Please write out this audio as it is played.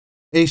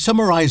A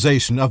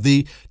summarization of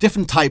the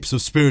different types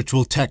of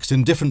spiritual texts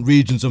in different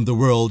regions of the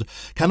world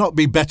cannot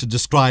be better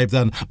described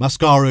than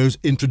Mascaro's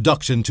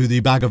introduction to the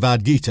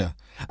Bhagavad Gita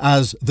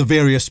as the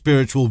various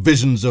spiritual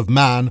visions of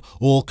man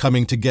all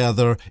coming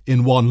together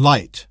in one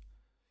light.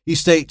 He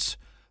states,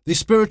 "The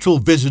spiritual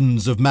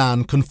visions of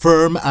man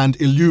confirm and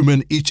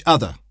illumine each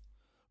other.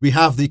 We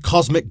have the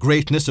cosmic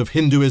greatness of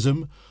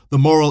Hinduism, the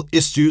moral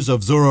issues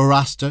of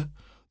Zoroaster,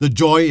 the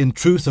joy in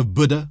truth of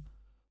Buddha,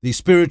 the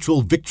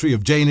spiritual victory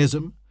of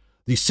Jainism,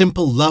 the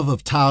simple love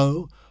of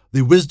Tao,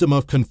 the wisdom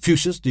of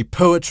Confucius, the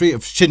poetry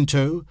of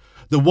Shinto,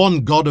 the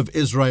one God of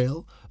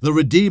Israel, the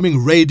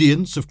redeeming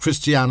radiance of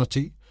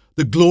Christianity,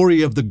 the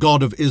glory of the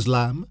God of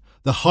Islam,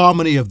 the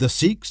harmony of the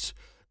Sikhs,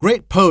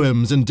 great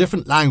poems in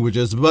different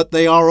languages, but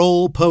they are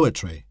all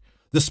poetry,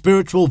 the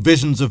spiritual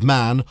visions of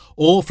man,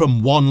 all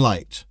from one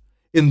light.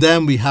 In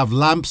them we have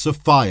lamps of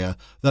fire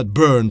that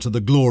burn to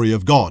the glory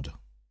of God."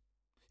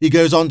 He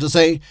goes on to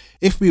say,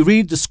 "If we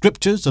read the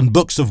scriptures and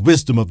books of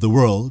wisdom of the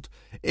world,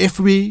 if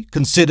we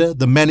consider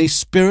the many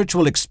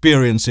spiritual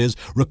experiences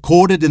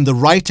recorded in the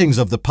writings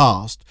of the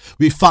past,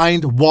 we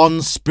find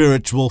one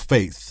spiritual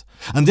faith,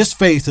 and this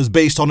faith is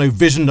based on a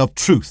vision of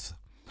truth.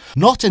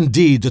 Not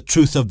indeed the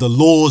truth of the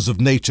laws of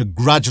nature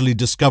gradually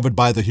discovered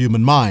by the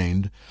human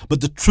mind,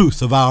 but the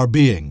truth of our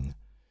being.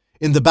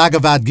 In the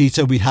Bhagavad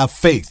Gita we have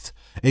faith,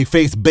 a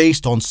faith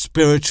based on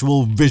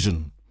spiritual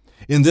vision.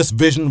 In this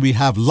vision we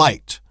have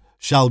light,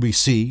 shall we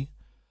see?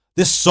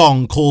 This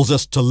song calls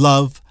us to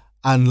love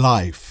and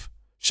life,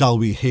 shall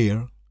we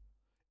hear?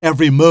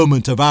 Every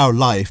moment of our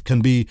life can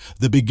be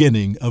the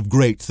beginning of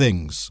great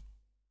things."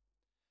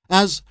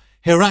 As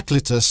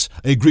Heraclitus,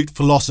 a Greek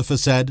philosopher,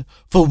 said,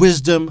 "For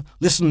wisdom,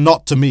 listen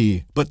not to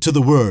me, but to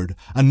the word,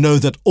 and know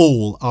that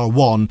all are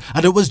one."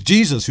 And it was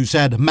Jesus who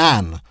said,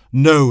 "Man,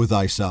 know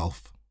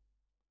thyself."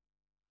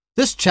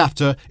 This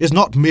chapter is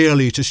not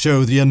merely to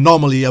show the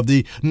anomaly of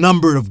the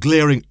number of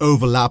glaring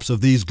overlaps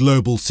of these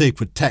global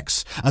sacred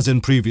texts, as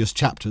in previous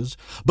chapters,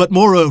 but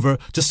moreover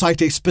to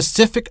cite a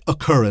specific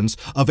occurrence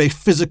of a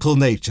physical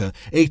nature,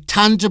 a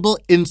tangible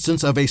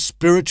instance of a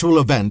spiritual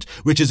event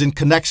which is in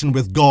connection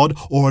with God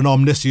or an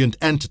omniscient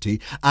entity,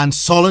 and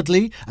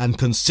solidly and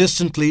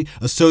consistently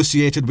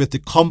associated with the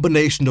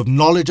combination of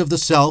knowledge of the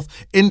self,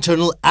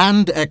 internal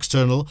and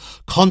external,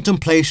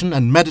 contemplation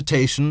and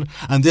meditation,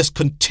 and this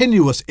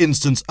continuous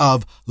instance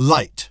of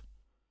light.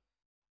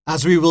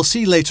 As we will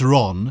see later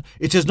on,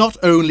 it is not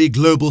only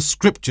global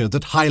scripture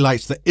that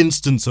highlights the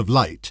instance of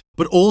light,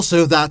 but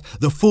also that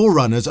the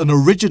forerunners and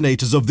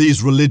originators of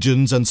these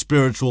religions and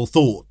spiritual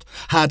thought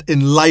had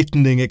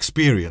enlightening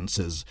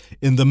experiences,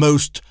 in the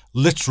most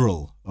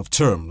literal of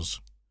terms.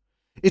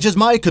 It is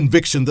my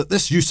conviction that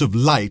this use of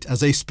light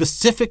as a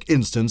specific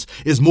instance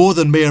is more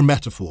than mere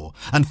metaphor,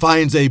 and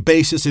finds a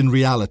basis in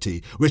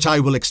reality, which I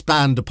will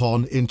expand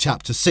upon in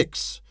Chapter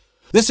 6.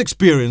 This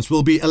experience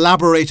will be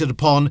elaborated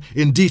upon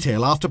in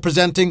detail after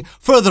presenting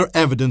further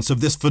evidence of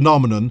this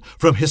phenomenon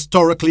from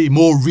historically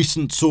more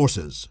recent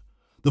sources.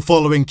 The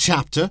following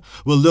chapter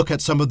will look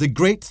at some of the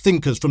great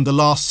thinkers from the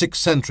last 6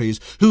 centuries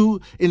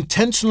who,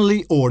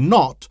 intentionally or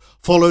not,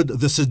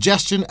 followed the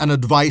suggestion and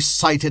advice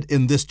cited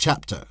in this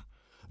chapter.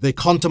 They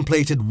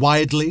contemplated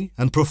widely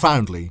and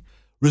profoundly,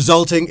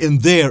 resulting in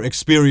their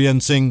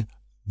experiencing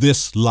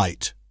this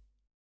light.